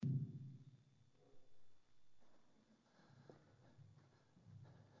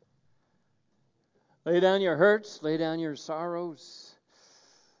Lay down your hurts, lay down your sorrows.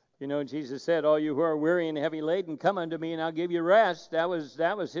 You know, Jesus said, all you who are weary and heavy laden, come unto me and I'll give you rest. That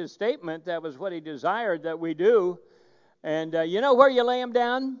was his statement. That was what he desired that we do. And you know where you lay him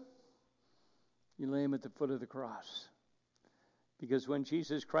down? You lay him at the foot of the cross. Because when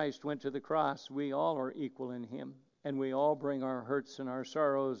Jesus Christ went to the cross, we all are equal in him. And we all bring our hurts and our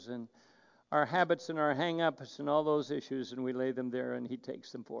sorrows and our habits and our hang-ups and all those issues, and we lay them there, and he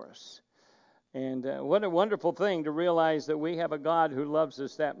takes them for us. And what a wonderful thing to realize that we have a God who loves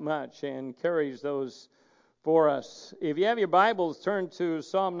us that much and carries those for us. If you have your Bibles, turn to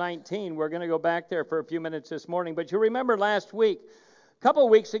Psalm 19. We're going to go back there for a few minutes this morning. But you remember last week, a couple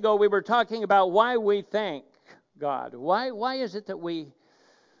of weeks ago, we were talking about why we thank God. Why is it that we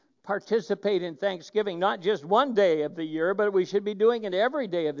participate in Thanksgiving, not just one day of the year, but we should be doing it every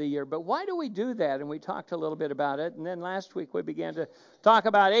day of the year. But why do we do that? And we talked a little bit about it. And then last week we began to talk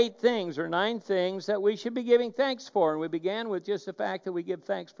about 8 things or 9 things that we should be giving thanks for. And we began with just the fact that we give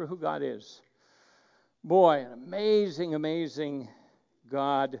thanks for who God is. Boy, an amazing, amazing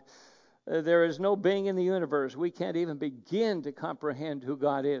God. There is no being in the universe. We can't even begin to comprehend who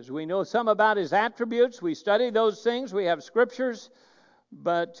God is. We know some about his attributes. We study those things. We have scriptures.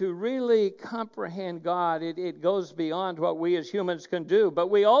 But to really comprehend God, it goes beyond what we as humans can do. But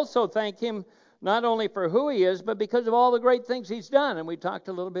we also thank him not only for who he is, but because of all the great things he's done. And we talked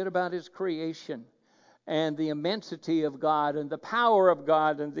a little bit about his creation and the immensity of God and the power of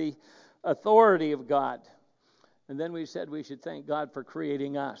God and the authority of God. And then we said we should thank God for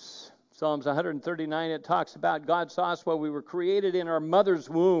creating us. Psalms 139, it talks about God saw us while we were created in our mother's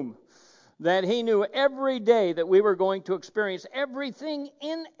womb. That he knew every day that we were going to experience everything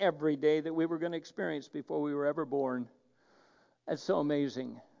in every day that we were going to experience before we were ever born. That's so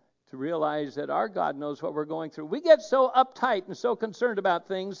amazing to realize that our God knows what we're going through. We get so uptight and so concerned about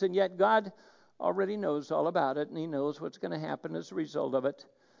things, and yet God already knows all about it, and he knows what's going to happen as a result of it.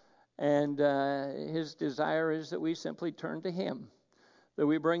 And his desire is that we simply turn to him, that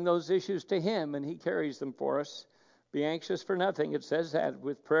we bring those issues to him, and he carries them for us. Be anxious for nothing. It says that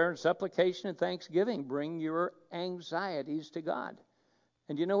with prayer and supplication and thanksgiving, bring your anxieties to God.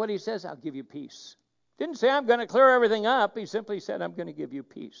 And you know what he says? I'll give you peace. Didn't say I'm going to clear everything up. He simply said, I'm going to give you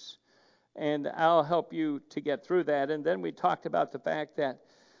peace. And I'll help you to get through that. And then we talked about the fact that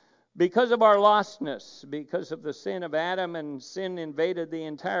because of our lostness, because of the sin of Adam, and sin invaded the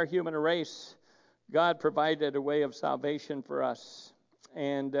entire human race, God provided a way of salvation for us.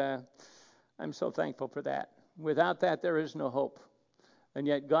 And I'm so thankful for that. Without that, there is no hope. And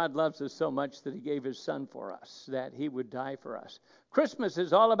yet God loves us so much that he gave his son for us, that he would die for us. Christmas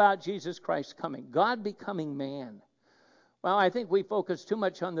is all about Jesus Christ coming, God becoming man. Well, I think we focus too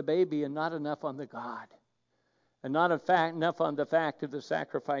much on the baby and not enough on the God. And not enough on the fact of the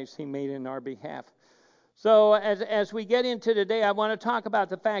sacrifice he made in our behalf. So as we get into today, I want to talk about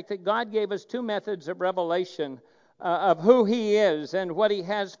the fact that God gave us 2 methods of revelation of who he is and what he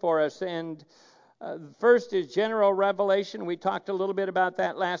has for us. And first is general revelation. We talked a little bit about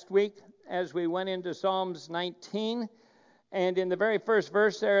that last week as we went into Psalms 19. And in the very first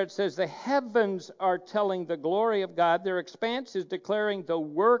verse there it says, the heavens are telling the glory of God. Their expanse is declaring the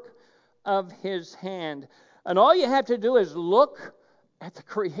work of his hand. And all you have to do is look at the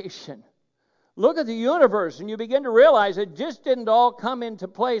creation. Look at the universe, and you begin to realize it just didn't all come into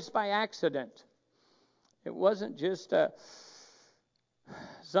place by accident. It wasn't just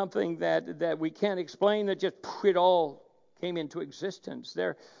something that we can't explain, that just it all came into existence.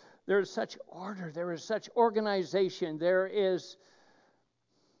 There is such order, there is such organization, there is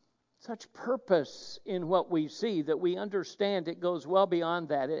such purpose in what we see that we understand it goes well beyond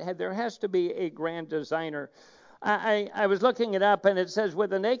that. There has to be a grand designer. I was looking it up, and it says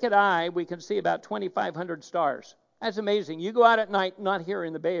with the naked eye we can see about 2,500 stars. That's amazing. You go out at night, not here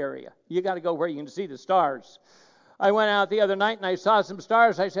in the Bay Area. You got to go where you can see the stars. I went out the other night and I saw some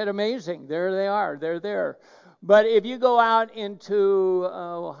stars. I said, amazing. There they are. They're there. But if you go out into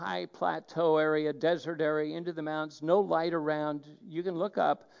a high plateau area, desert area, into the mountains, no light around, you can look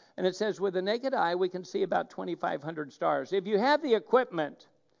up. And it says, with the naked eye, we can see about 2,500 stars. If you have the equipment,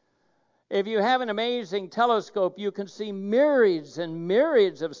 if you have an amazing telescope, you can see myriads and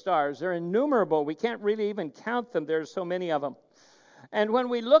myriads of stars. They're innumerable. We can't really even count them. There's so many of them. And when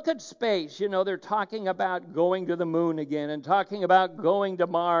we look at space, you know, they're talking about going to the moon again and talking about going to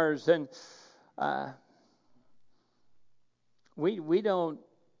Mars. And we don't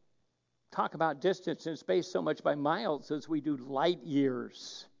talk about distance in space so much by miles as we do light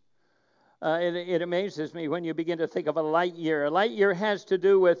years. It amazes me when you begin to think of a light year. A light year has to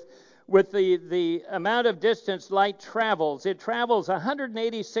do with with the amount of distance light travels. It travels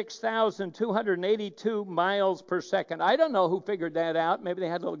 186,282 miles per second. I don't know who figured that out. Maybe they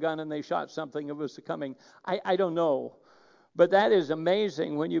had a little gun and they shot something that was coming. I don't know. But that is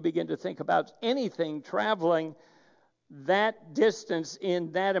amazing when you begin to think about anything traveling that distance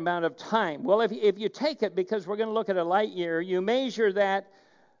in that amount of time. Well, if you take it, because we're going to look at a light year, you measure that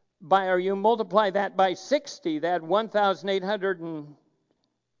by, or you multiply that by 60, that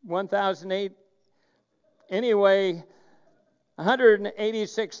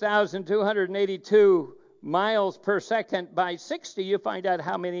 186,282 miles per second by 60, you find out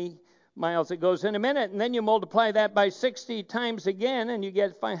how many miles it goes in a minute. And then you multiply that by 60 times again, and you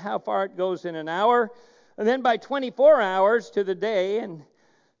get how far it goes in an hour. And then by 24 hours to the day, and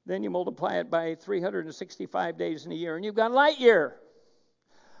then you multiply it by 365 days in a year, and you've got a light year.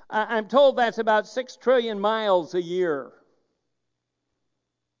 I'm told that's about 6 trillion miles a year.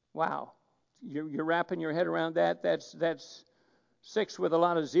 Wow. You're wrapping your head around that. That's 6 with a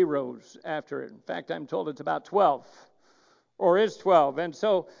lot of zeros after it. In fact, I'm told it's about 12, or is 12. And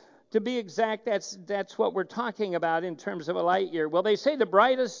so, to be exact, that's what we're talking about in terms of a light year. Well, they say the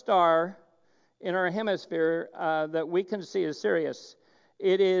brightest star in our hemisphere that we can see is Sirius.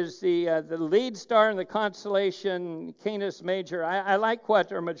 It is the lead star in the constellation Canis Major. I like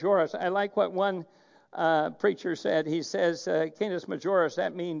what, or Majoris. I like what one preacher said. He says Canis Majoris.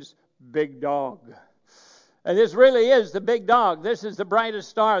 That means big dog. And this really is the big dog. This is the brightest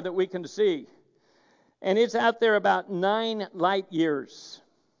star that we can see, and it's out there about 9 light years.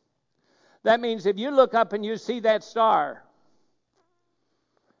 That means if you look up and you see that star,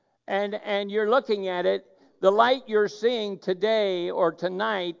 and you're looking at it, the light you're seeing today or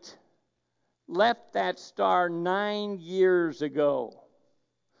tonight left that star 9 years ago.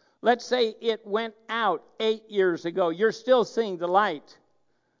 Let's say it went out 8 years ago. You're still seeing the light,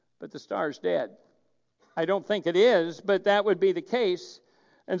 but the star's dead. I don't think it is, but that would be the case.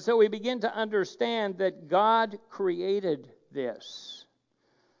 And so we begin to understand that God created this.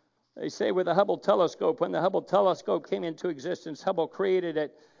 They say with the Hubble telescope, when the Hubble telescope came into existence, Hubble created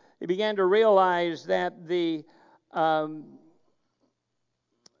it. He began to realize that the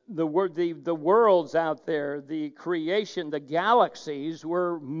worlds out there, the creation, the galaxies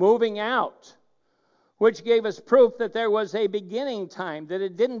were moving out, which gave us proof that there was a beginning time, that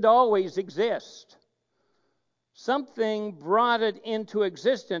it didn't always exist. Something brought it into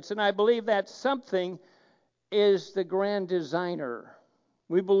existence, and I believe that something is the grand designer.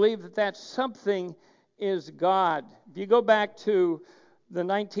 We believe that something is God. If you go back to the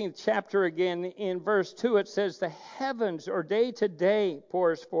 19th chapter again, in verse 2, it says, the heavens, or day to day,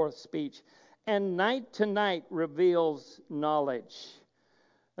 pours forth speech, and night to night reveals knowledge.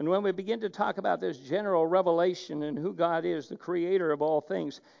 And when we begin to talk about this general revelation and who God is, the creator of all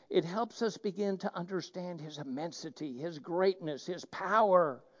things, it helps us begin to understand his immensity, his greatness, his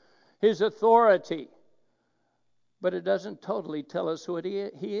power, his authority. But it doesn't totally tell us who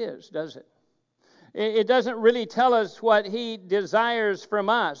he is, does it? It doesn't really tell us what he desires from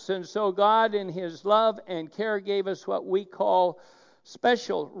us. And so God, in his love and care, gave us what we call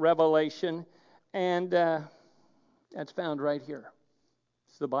special revelation. And that's found right here.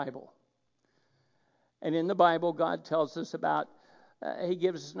 It's the Bible. And in the Bible, God tells us about, he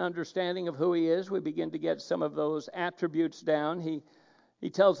gives us an understanding of who he is. We begin to get some of those attributes down. He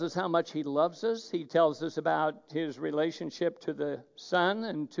tells us how much he loves us. He tells us about his relationship to the Son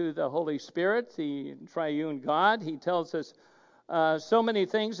and to the Holy Spirit, the triune God. He tells us so many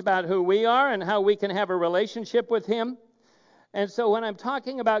things about who we are and how we can have a relationship with him. And so when I'm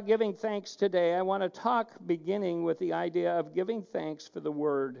talking about giving thanks today, I want to talk beginning with the idea of giving thanks for the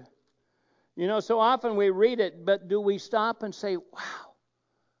Word. You know, so often we read it, but do we stop and say, wow,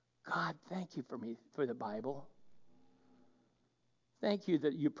 God, thank you for the Bible. Thank you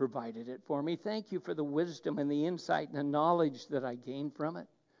that you provided it for me. Thank you for the wisdom and the insight and the knowledge that I gained from it.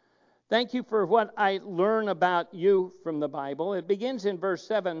 Thank you for what I learn about you from the Bible. It begins in verse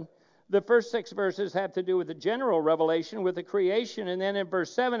 7. The first 6 verses have to do with the general revelation, with the creation. And then in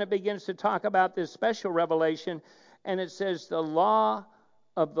verse 7, it begins to talk about this special revelation. And it says, the law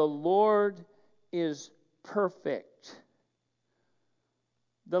of the Lord is perfect.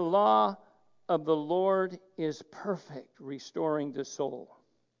 The law of the Lord is perfect, restoring the soul.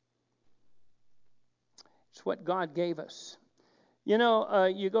 It's what God gave us. You know,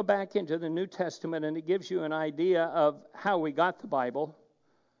 you go back into the New Testament and it gives you an idea of how we got the Bible.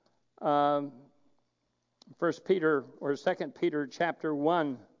 1 Peter or 2 Peter chapter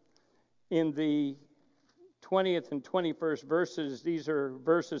 1, in the 20th and 21st verses, these are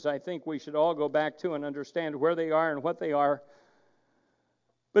verses I think we should all go back to and understand where they are and what they are.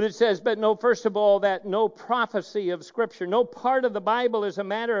 But it says, but know first of all that no prophecy of Scripture, no part of the Bible is a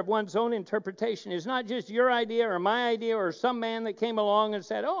matter of one's own interpretation. It's not just your idea or my idea or some man that came along and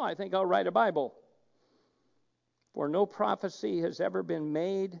said, I think I'll write a Bible. For no prophecy has ever been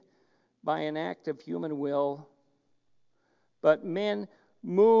made by an act of human will, but men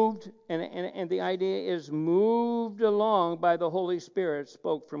moved, and the idea is moved along by the Holy Spirit,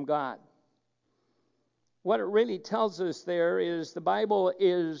 spoke from God. What it really tells us there is the Bible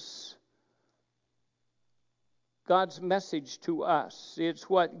is God's message to us. It's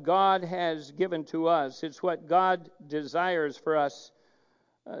what God has given to us. It's what God desires for us.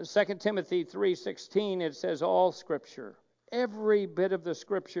 2 Timothy 3:16, it says all Scripture. Every bit of the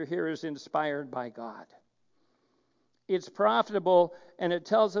Scripture here is inspired by God. It's profitable, and it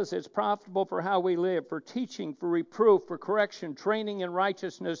tells us it's profitable for how we live, for teaching, for reproof, for correction, training in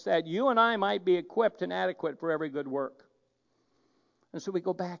righteousness, that you and I might be equipped and adequate for every good work. And so we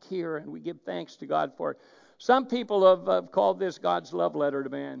go back here and we give thanks to God for it. Some people have called this God's love letter to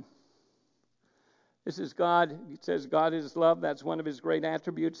man. This is God. It says God is love. That's one of his great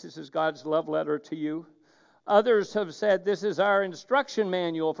attributes. This is God's love letter to you. Others have said this is our instruction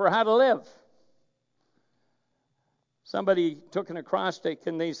manual for how to live. Somebody took an acrostic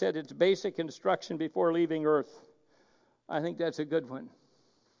and they said it's basic instruction before leaving earth. I think that's a good one.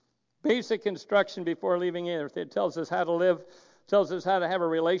 Basic instruction before leaving earth. It tells us how to live, tells us how to have a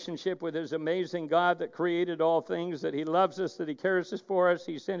relationship with his amazing God that created all things, that he loves us, that he cares for us,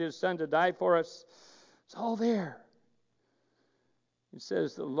 he sent his son to die for us. It's all there. It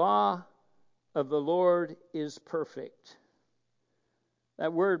says the law of the Lord is perfect.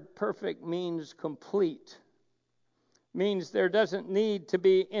 That word perfect means complete. Means there doesn't need to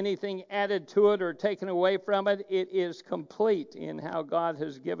be anything added to it or taken away from it. It is complete in how God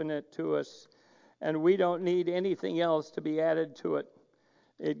has given it to us, and we don't need anything else to be added to it.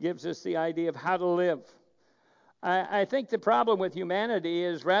 It gives us the idea of how to live. I think the problem with humanity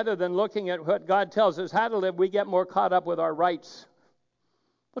is rather than looking at what God tells us how to live, we get more caught up with our rights.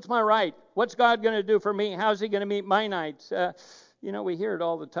 What's my right? What's God going to do for me? How's he going to meet my needs? We hear it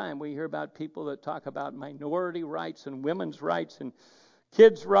all the time. We hear about people that talk about minority rights and women's rights and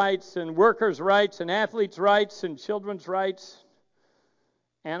kids' rights and workers' rights and athletes' rights and children's rights,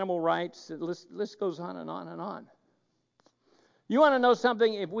 animal rights. The list goes on and on and on. You want to know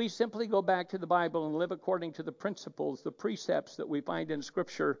something? If we simply go back to the Bible and live according to the principles, the precepts that we find in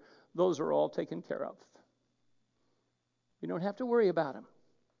Scripture, those are all taken care of. You don't have to worry about them.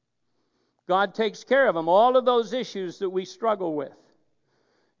 God takes care of them, all of those issues that we struggle with.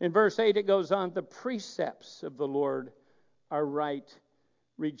 In verse 8 it goes on, the precepts of the Lord are right,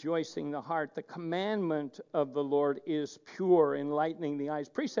 rejoicing the heart. The commandment of the Lord is pure, enlightening the eyes.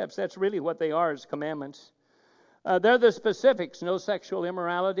 Precepts, that's really what they are, is commandments. They're the specifics. No sexual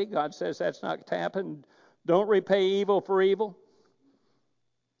immorality. God says that's not to happen. Don't repay evil for evil.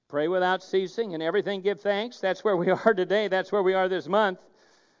 Pray without ceasing. And everything give thanks. That's where we are today. That's where we are this month.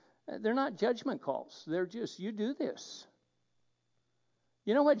 They're not judgment calls. They're just, you do this.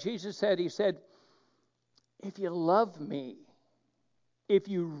 You know what Jesus said? He said, if you love me, if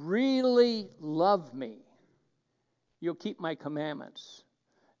you really love me, you'll keep my commandments.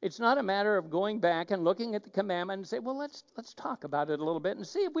 It's not a matter of going back and looking at the commandment and say, well, let's talk about it a little bit and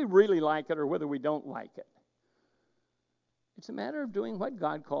see if we really like it or whether we don't like it. It's a matter of doing what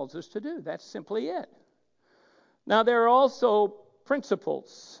God calls us to do. That's simply it. Now, there are also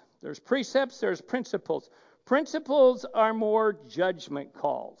principles. There's precepts, there's principles. Principles are more judgment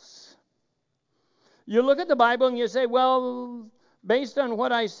calls. You look at the Bible and you say, well, based on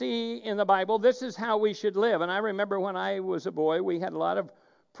what I see in the Bible, this is how we should live. And I remember when I was a boy, we had a lot of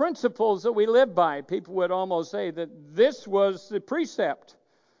principles that we lived by. People would almost say that this was the precept.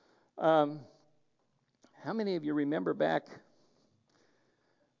 How many of you remember back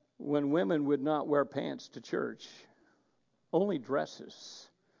when women would not wear pants to church? Only dresses.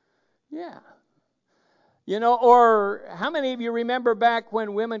 Yeah. Or how many of you remember back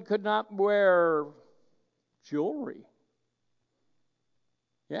when women could not wear jewelry?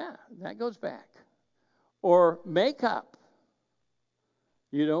 Yeah, that goes back. Or makeup.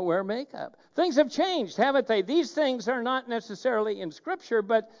 You don't wear makeup. Things have changed, haven't they? These things are not necessarily in Scripture,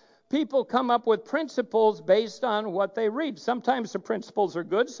 but people come up with principles based on what they read. Sometimes the principles are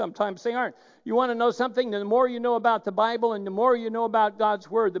good, sometimes they aren't. You want to know something? The more you know about the Bible and the more you know about God's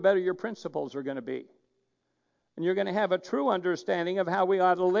Word, the better your principles are going to be. And you're going to have a true understanding of how we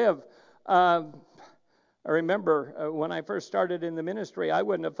ought to live. I remember when I first started in the ministry, I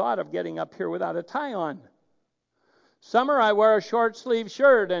wouldn't have thought of getting up here without a tie on. Summer, I wear a short sleeve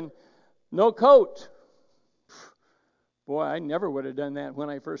shirt and no coat. Boy, I never would have done that when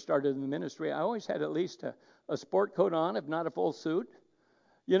I first started in the ministry. I always had at least a sport coat on, if not a full suit.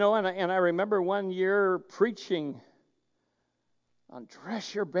 And I remember one year preaching on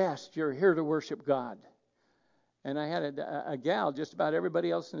dress your best. You're here to worship God. And I had a gal, just about everybody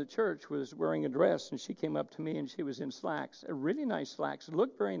else in the church was wearing a dress, and she came up to me and she was in slacks, a really nice slacks. It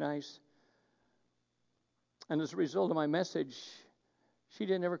looked very nice. And as a result of my message, she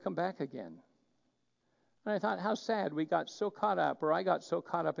didn't ever come back again. And I thought, how sad I got so caught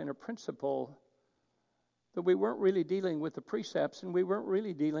up in a principle that we weren't really dealing with the precepts, and we weren't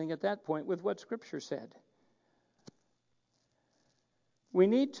really dealing at that point with what Scripture said. We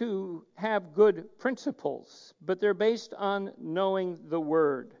need to have good principles, but they're based on knowing the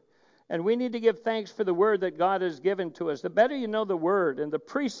Word. And we need to give thanks for the Word that God has given to us. The better you know the Word and the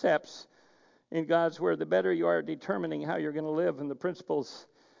precepts in God's Word, the better you are determining how you're going to live and the principles.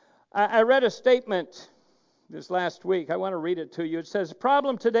 I read a statement this last week. I want to read it to you. It says, the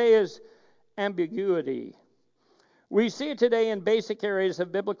problem today is ambiguity. We see it today in basic areas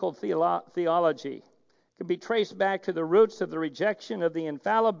of biblical theology. It can be traced back to the roots of the rejection of the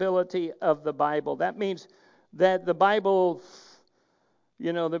infallibility of the Bible. That means that the Bible,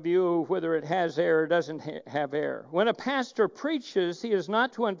 the view whether it has error or doesn't have error. When a pastor preaches, he is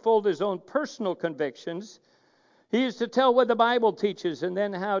not to unfold his own personal convictions. He is to tell what the Bible teaches and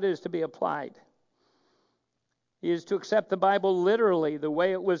then how it is to be applied. He is to accept the Bible literally, the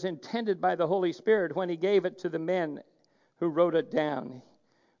way it was intended by the Holy Spirit when He gave it to the men who wrote it down.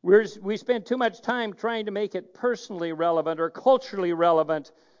 We spend too much time trying to make it personally relevant or culturally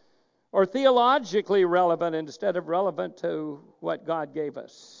relevant or theologically relevant instead of relevant to what God gave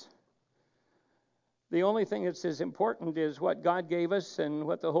us. The only thing that's as important is what God gave us and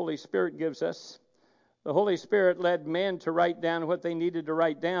what the Holy Spirit gives us. The Holy Spirit led men to write down what they needed to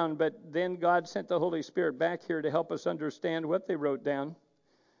write down, but then God sent the Holy Spirit back here to help us understand what they wrote down.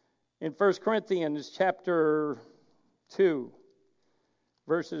 In 1 Corinthians chapter 2,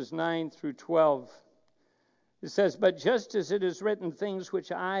 verses 9 through 12, it says, but just as it is written, things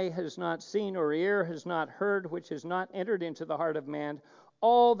which eye has not seen or ear has not heard, which has not entered into the heart of man,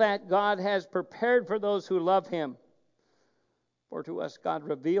 all that God has prepared for those who love Him. For to us God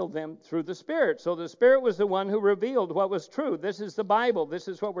revealed them through the Spirit. So the Spirit was the one who revealed what was true. This is the Bible. This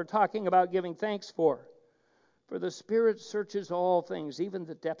is what we're talking about giving thanks for. For the Spirit searches all things, even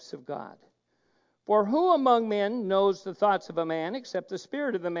the depths of God. For who among men knows the thoughts of a man except the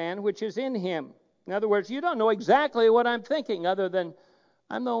spirit of the man which is in him? In other words, you don't know exactly what I'm thinking, other than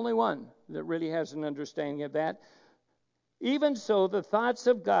I'm the only one that really has an understanding of that. Even so, the thoughts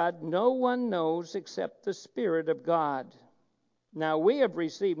of God no one knows except the Spirit of God. Now we have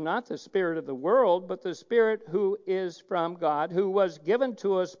received not the spirit of the world, but the Spirit who is from God, who was given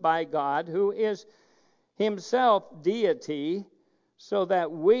to us by God, who is Himself deity, so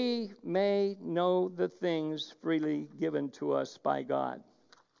that we may know the things freely given to us by God.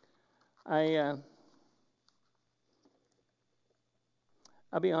 I'll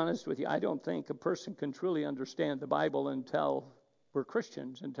be honest with you, I don't think a person can truly understand the Bible until we're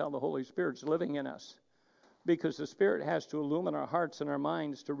Christians, until the Holy Spirit's living in us. Because the Spirit has to illumine our hearts and our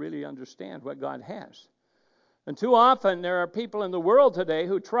minds to really understand what God has. And too often there are people in the world today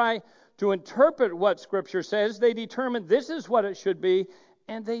who try to interpret what Scripture says. They determine this is what it should be,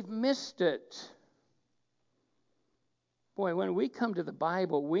 and they've missed it. Boy, when we come to the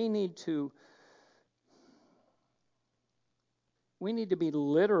Bible, we need to be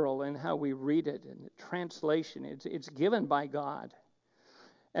literal in how we read it, and the translation. It's given by God.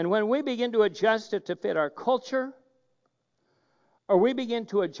 And when we begin to adjust it to fit our culture, or we begin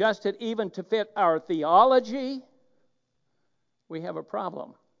to adjust it even to fit our theology, we have a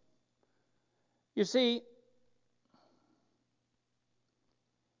problem. You see,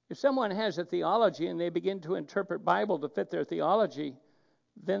 if someone has a theology and they begin to interpret Bible to fit their theology,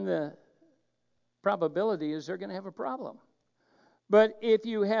 then the probability is they're going to have a problem. But if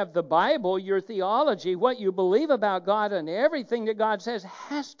you have the Bible, your theology, what you believe about God and everything that God says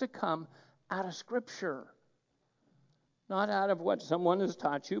has to come out of Scripture. Not out of what someone has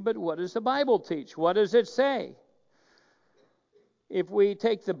taught you, but what does the Bible teach? What does it say? If we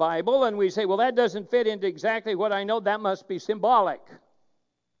take the Bible and we say, well, that doesn't fit into exactly what I know, that must be symbolic.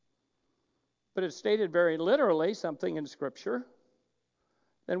 But it's stated very literally, something in Scripture.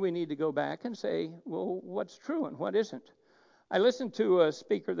 Then we need to go back and say, well, what's true and what isn't? I listened to a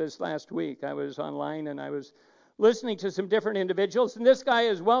speaker this last week. I was online and I was listening to some different individuals, and this guy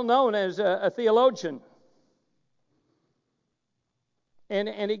is well known as a theologian.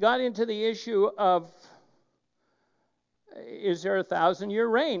 And he got into the issue of, is there a 1,000-year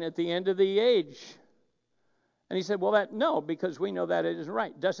reign at the end of the age? And he said, well, no, because we know that it isn't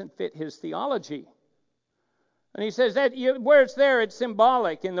right. It doesn't fit his theology. And he says that where it's there, it's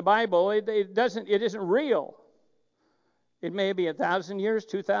symbolic in the Bible. It isn't real. It may be 1,000 years,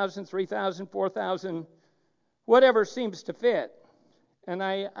 2,000, 3,000, 4,000, whatever seems to fit. And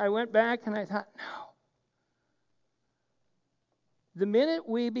I went back and I thought, no. The minute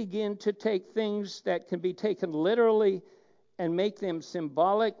we begin to take things that can be taken literally and make them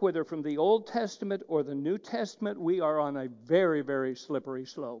symbolic, whether from the Old Testament or the New Testament, we are on a very, very slippery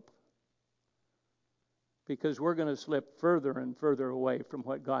slope. Because we're going to slip further and further away from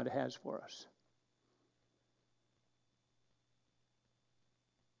what God has for us.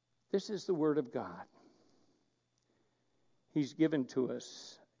 This is the Word of God. He's given to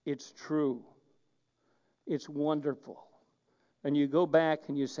us. It's true. It's wonderful. And you go back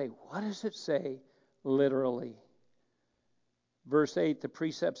and you say, what does it say literally? Verse 8, the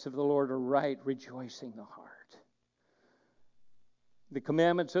precepts of the Lord are right, rejoicing the heart. The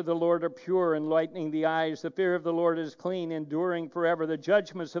commandments of the Lord are pure, enlightening the eyes. The fear of the Lord is clean, enduring forever. The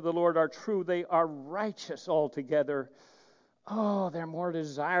judgments of the Lord are true. They are righteous altogether. Oh, they're more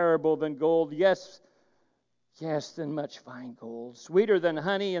desirable than gold. Yes, than much fine gold. Sweeter than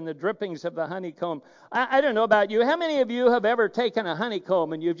honey and the drippings of the honeycomb. I don't know about you. How many of you have ever taken a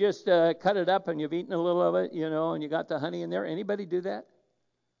honeycomb and you've just cut it up and you've eaten a little of it, and you got the honey in there? Anybody do that?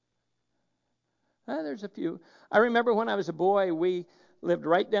 There's a few. I remember when I was a boy, we lived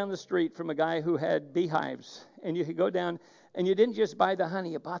right down the street from a guy who had beehives. And you could go down, and you didn't just buy the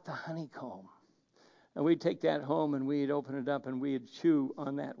honey, you bought the honeycomb. And we'd take that home, and we'd open it up, and we'd chew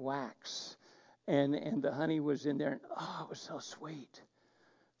on that wax. And the honey was in there, and it was so sweet.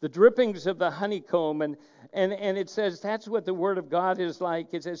 The drippings of the honeycomb, and it says that's what the Word of God is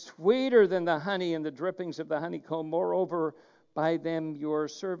like. It says, sweeter than the honey and the drippings of the honeycomb. Moreover, by them your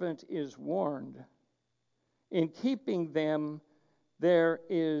servant is warned. In keeping them, there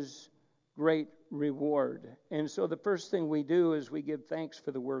is great reward. And so the first thing we do is we give thanks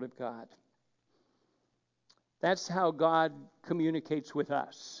for the Word of God. That's how God communicates with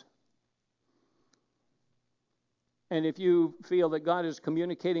us. And if you feel that God is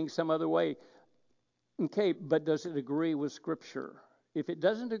communicating some other way, okay, but does it agree with Scripture? If it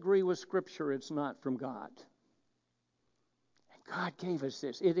doesn't agree with Scripture, it's not from God. And God gave us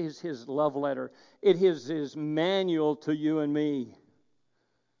this. It is His love letter. It is His manual to you and me.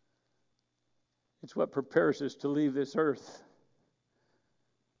 It's what prepares us to leave this earth.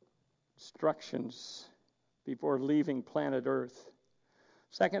 Instructions before leaving planet Earth.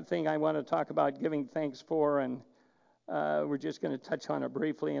 Second thing I want to talk about giving thanks for, and we're just going to touch on it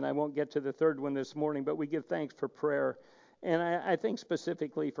briefly, and I won't get to the third one this morning, but we give thanks for prayer. And I think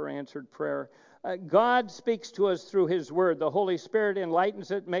specifically for answered prayer. God speaks to us through His Word. The Holy Spirit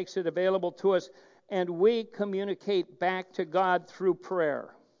enlightens it, makes it available to us, and we communicate back to God through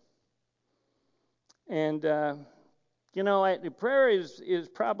prayer. And, prayer is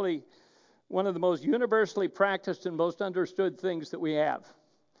probably one of the most universally practiced and most understood things that we have.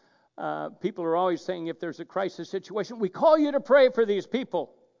 People are always saying if there's a crisis situation, we call you to pray for these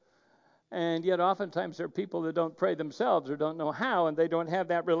people. And yet oftentimes there are people that don't pray themselves or don't know how, and they don't have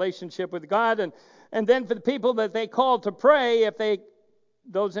that relationship with God. And then for the people that they call to pray,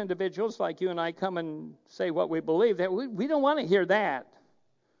 those individuals like you and I come and say what we believe, that we don't want to hear that.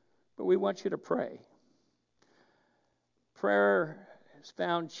 But we want you to pray. Prayer is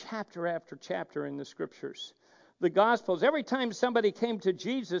found chapter after chapter in the Scriptures. The Gospels, every time somebody came to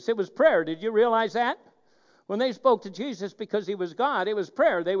Jesus, it was prayer. Did you realize that? When they spoke to Jesus because He was God, it was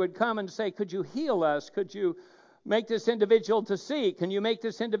prayer. They would come and say, could you heal us? Could you make this individual to see? Can you make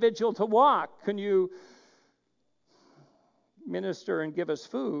this individual to walk? Can you minister and give us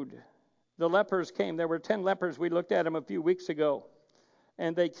food? The lepers came. There were 10 lepers. We looked at them a few weeks ago.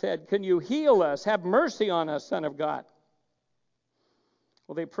 And they said, can you heal us? Have mercy on us, Son of God.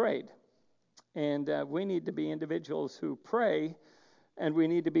 Well, they prayed. And we need to be individuals who pray, and we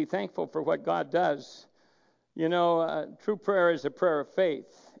need to be thankful for what God does. True prayer is a prayer of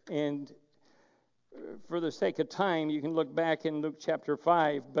faith. And for the sake of time, you can look back in Luke chapter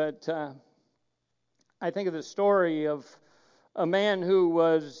 5. But I think of the story of a man who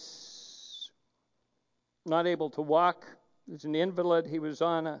was not able to walk. He was an invalid. He was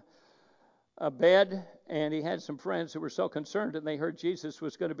on a bed, and he had some friends who were so concerned, and they heard Jesus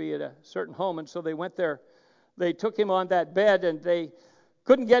was going to be at a certain home, and so they went there. They took him on that bed, and they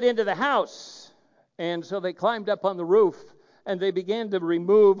couldn't get into the house. And so they climbed up on the roof, and they began to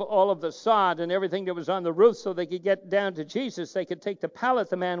remove all of the sod and everything that was on the roof so they could get down to Jesus. They could take the pallet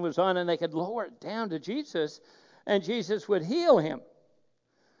the man was on, and they could lower it down to Jesus, and Jesus would heal him.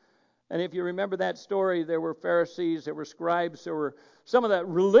 And if you remember that story, there were Pharisees, there were scribes, there were some of the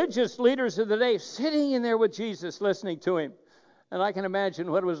religious leaders of the day sitting in there with Jesus, listening to him. And I can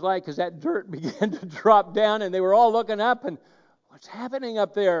imagine what it was like as that dirt began to drop down and they were all looking up and, what's happening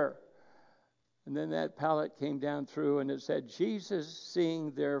up there? And then that pallet came down through and it said, Jesus,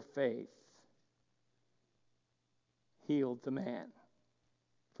 seeing their faith, healed the man,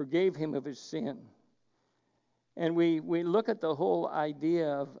 forgave him of his sin. And we look at the whole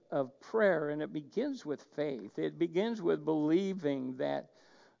idea of prayer, and it begins with faith. It begins with believing that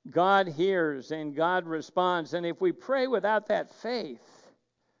God hears and God responds. And if we pray without that faith,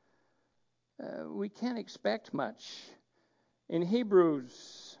 we can't expect much. In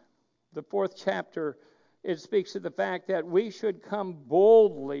Hebrews, the 4th chapter, it speaks of the fact that we should come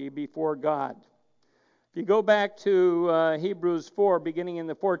boldly before God. If you go back to Hebrews 4, beginning in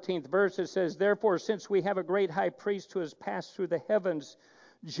the 14th verse, it says, therefore, since we have a great high priest who has passed through the heavens,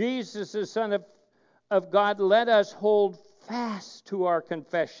 Jesus, the Son of God, let us hold fast to our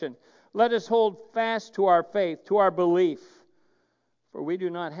confession. Let us hold fast to our faith, to our belief. For we do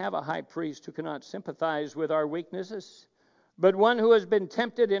not have a high priest who cannot sympathize with our weaknesses, but one who has been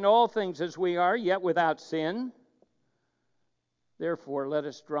tempted in all things as we are, yet without sin. Therefore, let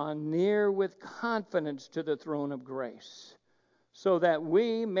us draw near with confidence to the throne of grace, so that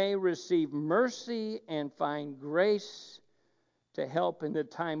we may receive mercy and find grace to help in the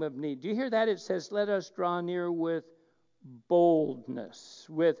time of need. Do you hear that? It says, let us draw near with boldness,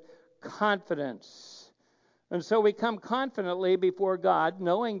 with confidence. And so we come confidently before God,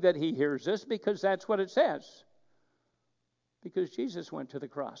 knowing that he hears us, because that's what it says. Because Jesus went to the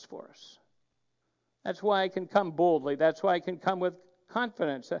cross for us. That's why I can come boldly. That's why I can come with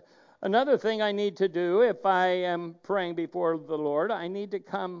confidence. Another thing I need to do if I am praying before the Lord, I need to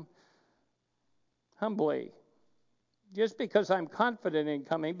come humbly. Just because I'm confident in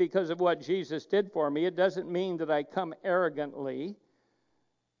coming because of what Jesus did for me, it doesn't mean that I come arrogantly,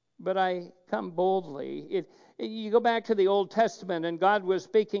 but I come boldly. You go back to the Old Testament, and God was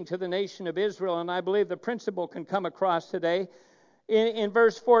speaking to the nation of Israel, and I believe the principle can come across today. In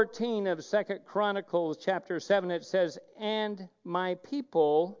verse 14 of 2 Chronicles chapter 7, it says, and my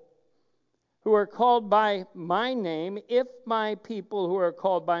people who are called by my name, if my people who are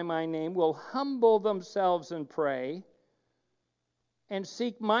called by my name will humble themselves and pray and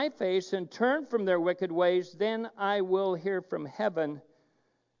seek my face and turn from their wicked ways, then I will hear from heaven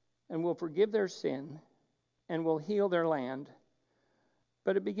and will forgive their sin and will heal their land.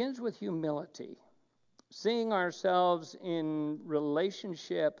 But it begins with humility. Seeing ourselves in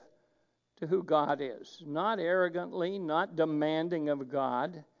relationship to who God is. Not arrogantly, not demanding of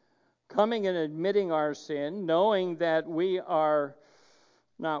God. Coming and admitting our sin, knowing that we are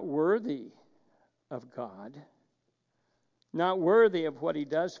not worthy of God. Not worthy of what he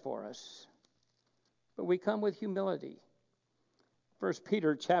does for us. But we come with humility. 1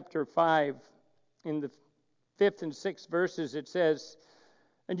 Peter chapter 5, in the 5th and 6th verses, it says,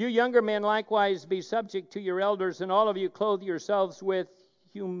 and you younger men likewise be subject to your elders, and all of you clothe yourselves with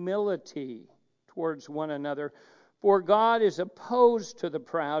humility towards one another. For God is opposed to the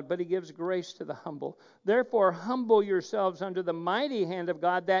proud, but he gives grace to the humble. Therefore humble yourselves under the mighty hand of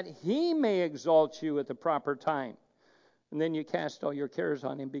God, that he may exalt you at the proper time. And then you cast all your cares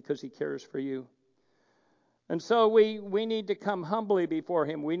on him, because he cares for you. And so we need to come humbly before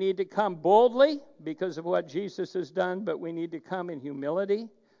him. We need to come boldly because of what Jesus has done, but we need to come in humility.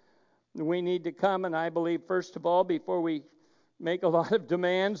 We need to come, and I believe, first of all, before we make a lot of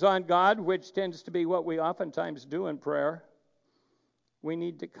demands on God, which tends to be what we oftentimes do in prayer, we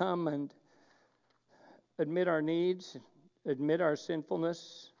need to come and admit our needs, admit our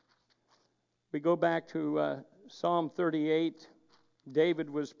sinfulness. We go back to Psalm 38. David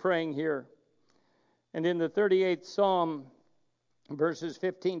was praying here. And in the 38th Psalm, verses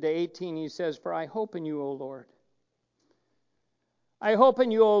 15 to 18, he says, for I hope in you, O Lord. I hope in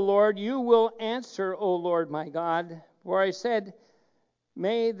you, O Lord. You will answer, O Lord my God. For I said,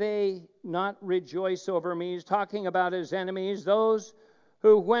 may they not rejoice over me. He's talking about his enemies, those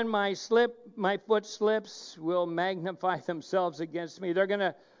who, when my foot slips, will magnify themselves against me. They're going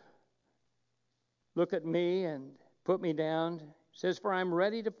to look at me and put me down. He says, for I'm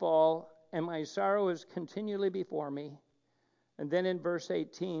ready to fall, and my sorrow is continually before me. And then in verse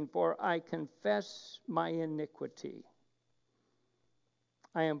 18, for I confess my iniquity.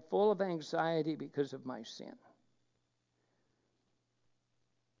 I am full of anxiety because of my sin.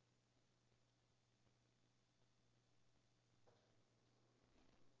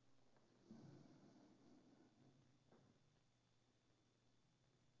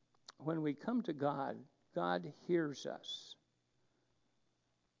 When we come to God, God hears us.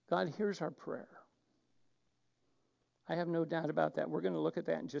 God hears our prayer. I have no doubt about that. We're going to look at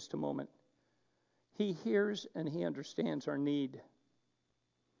that in just a moment. He hears and He understands our need.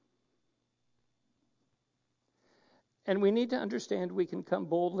 And we need to understand we can come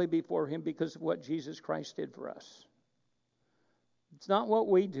boldly before Him because of what Jesus Christ did for us. It's not what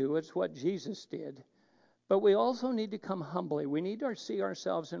we do, it's what Jesus did. But we also need to come humbly. We need to see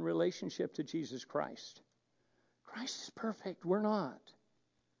ourselves in relationship to Jesus Christ. Christ is perfect. We're not.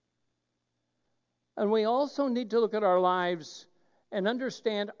 And we also need to look at our lives and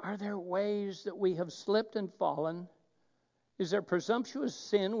understand, are there ways that we have slipped and fallen? Is there presumptuous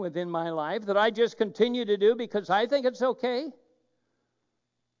sin within my life that I just continue to do because I think it's okay?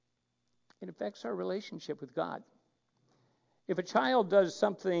 It affects our relationship with God. If a child does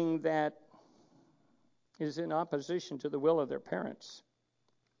something that is in opposition to the will of their parents,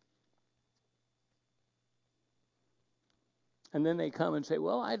 and then they come and say,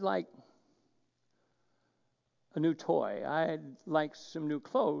 well, I'd like a new toy. I'd like some new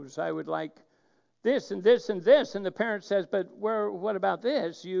clothes. I would like this and this and this. And the parent says, but what about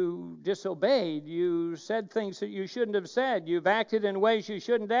this? You disobeyed. You said things that you shouldn't have said. You've acted in ways you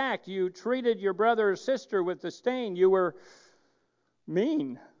shouldn't act. You treated your brother or sister with disdain. You were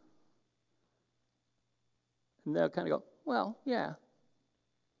mean. And they'll kind of go, well, yeah.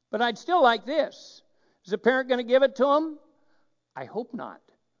 But I'd still like this. Is the parent going to give it to them? I hope not.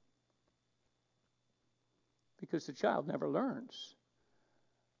 Because the child never learns.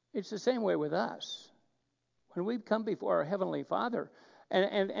 It's the same way with us. When we come before our Heavenly Father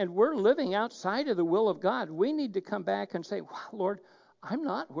and we're living outside of the will of God, we need to come back and say, wow, Lord, I'm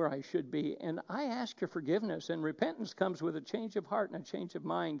not where I should be, and I ask your forgiveness. And repentance comes with a change of heart and a change of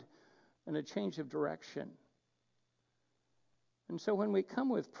mind and a change of direction. And so when we come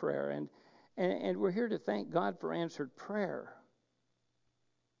with prayer, and we're here to thank God for answered prayer,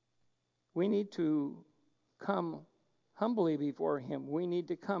 we need to come humbly before Him. We need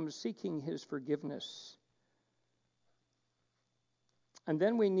to come seeking His forgiveness. And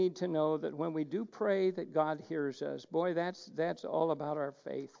then we need to know that when we do pray that God hears us. Boy, that's all about our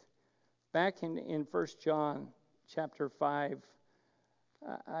faith. Back in 1 John chapter 5,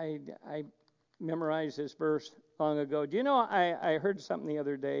 I memorized this verse long ago. Do you know, I heard something the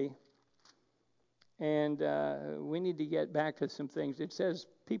other day, and we need to get back to some things. It says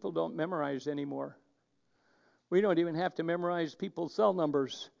people don't memorize anymore. We don't even have to memorize people's cell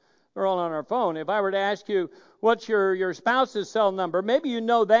numbers. They're all on our phone. If I were to ask you, what's your spouse's cell number, maybe you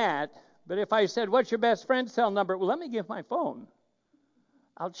know that. But if I said, what's your best friend's cell number? Well, let me give my phone.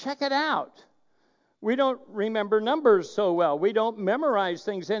 I'll check it out. We don't remember numbers so well. We don't memorize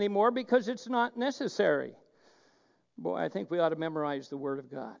things anymore because it's not necessary. Boy, I think we ought to memorize the Word of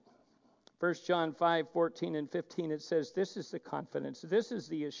God. 1 John 5:14 and 15, it says, this is the confidence, this is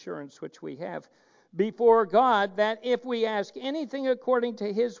the assurance which we have before God, that if we ask anything according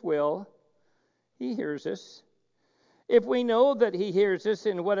to His will, He hears us. If we know that He hears us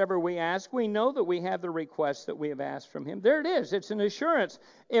in whatever we ask, we know that we have the request that we have asked from Him. There it is. It's an assurance.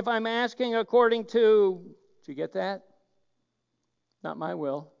 If I'm asking according to, did you get that? Not my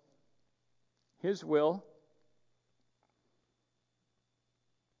will. His will.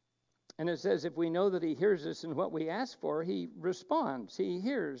 And it says if we know that He hears us in what we ask for, He responds. He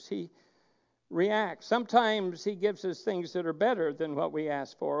hears. He reacts. Sometimes He gives us things that are better than what we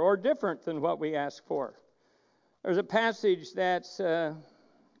ask for or different than what we ask for. There's a passage that's dear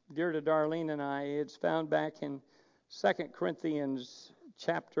to Darlene and I. It's found back in 2 Corinthians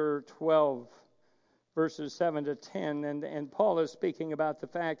chapter 12, verses 7 to 10. And Paul is speaking about the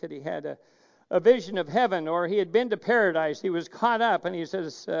fact that he had a vision of heaven, or he had been to paradise. He was caught up, and he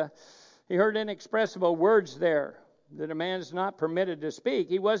says he heard inexpressible words there that a man is not permitted to speak.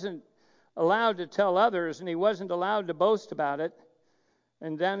 He wasn't allowed to tell others, and he wasn't allowed to boast about it.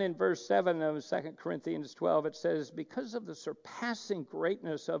 And down in verse 7 of 2 Corinthians 12, it says, because of the surpassing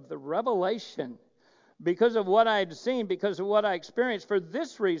greatness of the revelation, because of what I had seen, because of what I experienced, for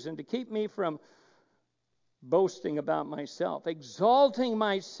this reason, to keep me from boasting about myself, exalting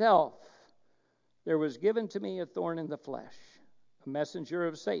myself, there was given to me a thorn in the flesh, a messenger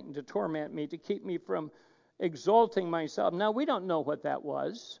of Satan to torment me, to keep me from exalting myself. Now, we don't know what that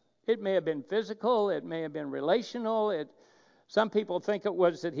was. It may have been physical. It may have been relational. Some people think it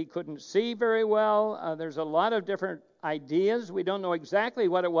was that he couldn't see very well. There's a lot of different ideas. We don't know exactly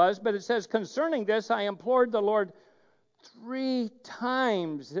what it was, but it says, concerning this, I implored the Lord 3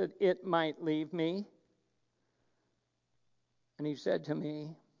 times that it might leave me. And He said to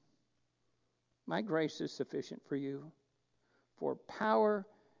me, my grace is sufficient for you, for power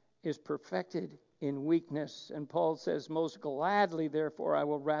is perfected in weakness. And Paul says, most gladly, therefore, I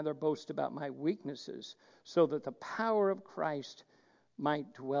will rather boast about my weaknesses, so that the power of Christ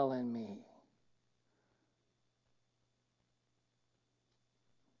might dwell in me.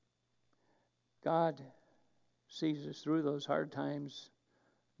 God sees us through those hard times.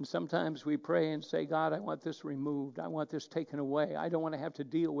 And sometimes we pray and say, God, I want this removed. I want this taken away. I don't want to have to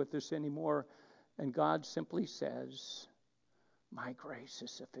deal with this anymore. And God simply says, my grace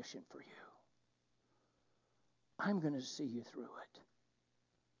is sufficient for you. I'm going to see you through it.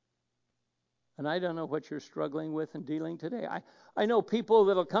 And I don't know what you're struggling with and dealing today. I know people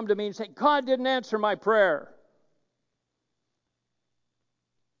that will come to me and say, God didn't answer my prayer.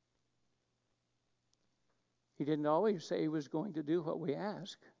 He didn't always say he was going to do what we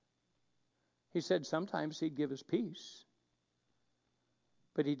ask. He said sometimes he'd give us peace.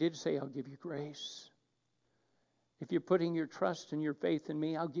 But he did say, I'll give you grace. If you're putting your trust and your faith in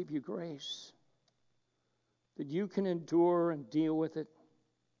me, I'll give you grace. That you can endure and deal with it.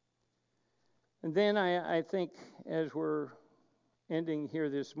 And then I think as we're ending here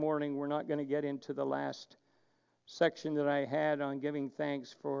this morning, we're not going to get into the last section that I had on giving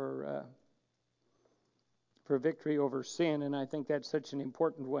thanks for victory over sin, and I think that's such an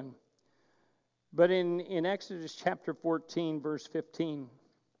important one. But in Exodus chapter 14, verse 15,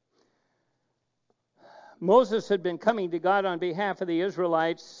 Moses had been coming to God on behalf of the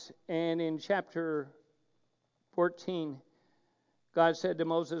Israelites, and in chapter 14, God said to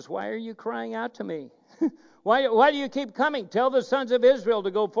Moses, why are you crying out to me? Why do you keep coming? Tell the sons of Israel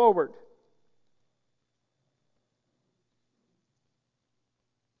to go forward.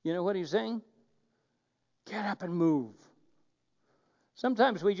 You know what he's saying? Get up and move.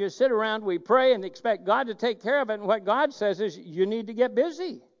 Sometimes we just sit around, we pray, and expect God to take care of it. And what God says is, you need to get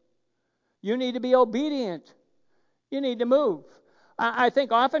busy. You need to be obedient. You need to move. I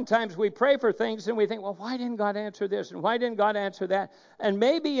think oftentimes we pray for things and we think, well, why didn't God answer this? And why didn't God answer that? And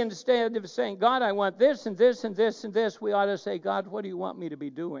maybe instead of saying, God, I want this and this and this and this, we ought to say, God, what do you want me to be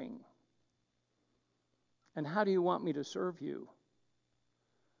doing? And how do you want me to serve you?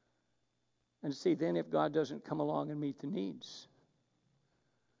 And see, then if God doesn't come along and meet the needs.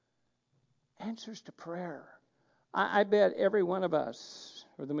 Answers to prayer. I bet every one of us,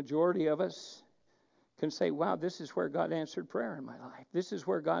 or the majority of us, can say, wow, this is where God answered prayer in my life. This is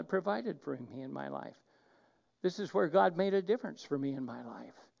where God provided for me in my life. This is where God made a difference for me in my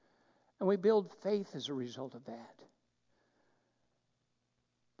life. And we build faith as a result of that.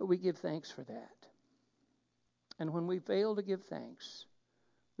 But we give thanks for that. And when we fail to give thanks,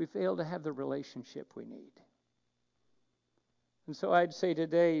 we fail to have the relationship we need. And so I'd say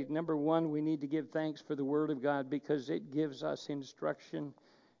today, number one, we need to give thanks for the Word of God because it gives us instruction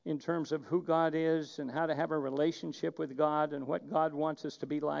in terms of who God is and how to have a relationship with God and what God wants us to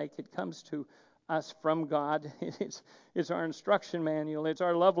be like. It comes to us from God. It's our instruction manual. It's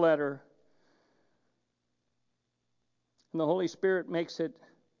our love letter. And the Holy Spirit makes it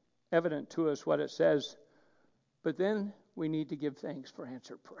evident to us what it says. But then we need to give thanks for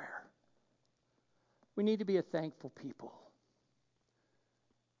answered prayer. We need to be a thankful people.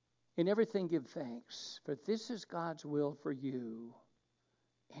 In everything give thanks, for this is God's will for you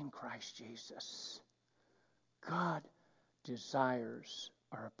in Christ Jesus. God desires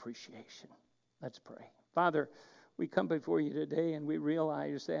our appreciation. Let's pray. Father, we come before you today and we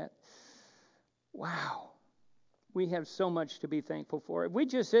realize that, wow, we have so much to be thankful for. If we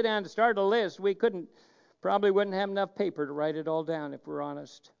just sit down and start a list, we probably wouldn't have enough paper to write it all down if we're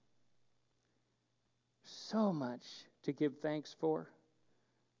honest. So much to give thanks for.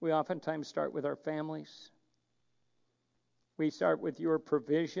 We oftentimes start with our families. We start with your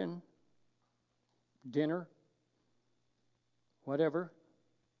provision, dinner, whatever.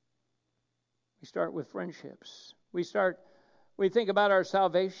 We start with friendships. We think about our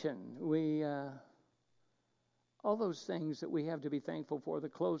salvation. All those things that we have to be thankful for, the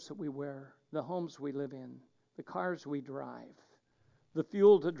clothes that we wear, the homes we live in, the cars we drive, the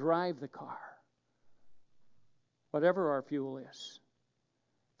fuel to drive the car, whatever our fuel is.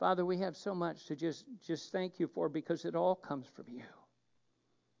 Father, we have so much to just thank you for because it all comes from you.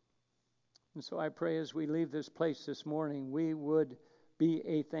 And so I pray as we leave this place this morning, we would be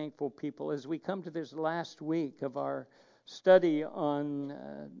a thankful people. As we come to this last week of our study on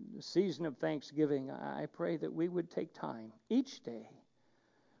the season of Thanksgiving, I pray that we would take time each day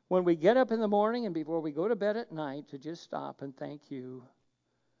when we get up in the morning and before we go to bed at night to just stop and thank you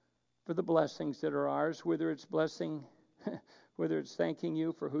for the blessings that are ours, whether it's thanking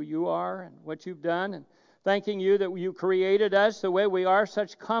you for who you are and what you've done, and thanking you that you created us the way we are,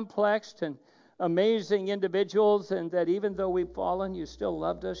 such complex and amazing individuals, and that even though we've fallen, you still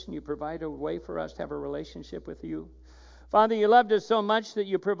loved us and you provided a way for us to have a relationship with you. Father, you loved us so much that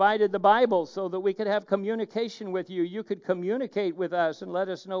you provided the Bible so that we could have communication with you. You could communicate with us and let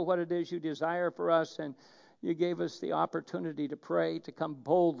us know what it is you desire for us. And you gave us the opportunity to pray, to come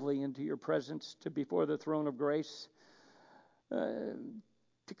boldly into your presence, to before the throne of grace,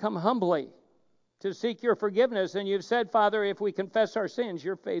 to come humbly, to seek your forgiveness. And you've said, Father, if we confess our sins,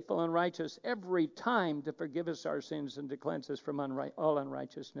 you're faithful and righteous every time to forgive us our sins and to cleanse us from all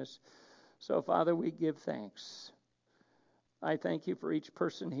unrighteousness. So, Father, we give thanks. I thank you for each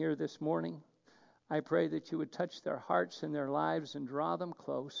person here this morning. I pray that you would touch their hearts and their lives and draw them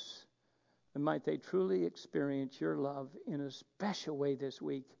close. And might they truly experience your love in a special way this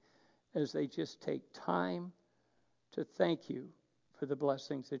week as they just take time to thank you for the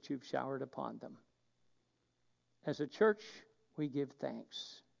blessings that you've showered upon them. As a church, we give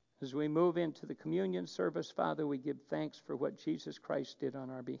thanks. As we move into the communion service, Father, we give thanks for what Jesus Christ did on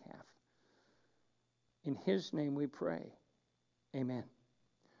our behalf. In his name we pray. Amen.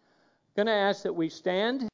 I'm going to ask that we stand.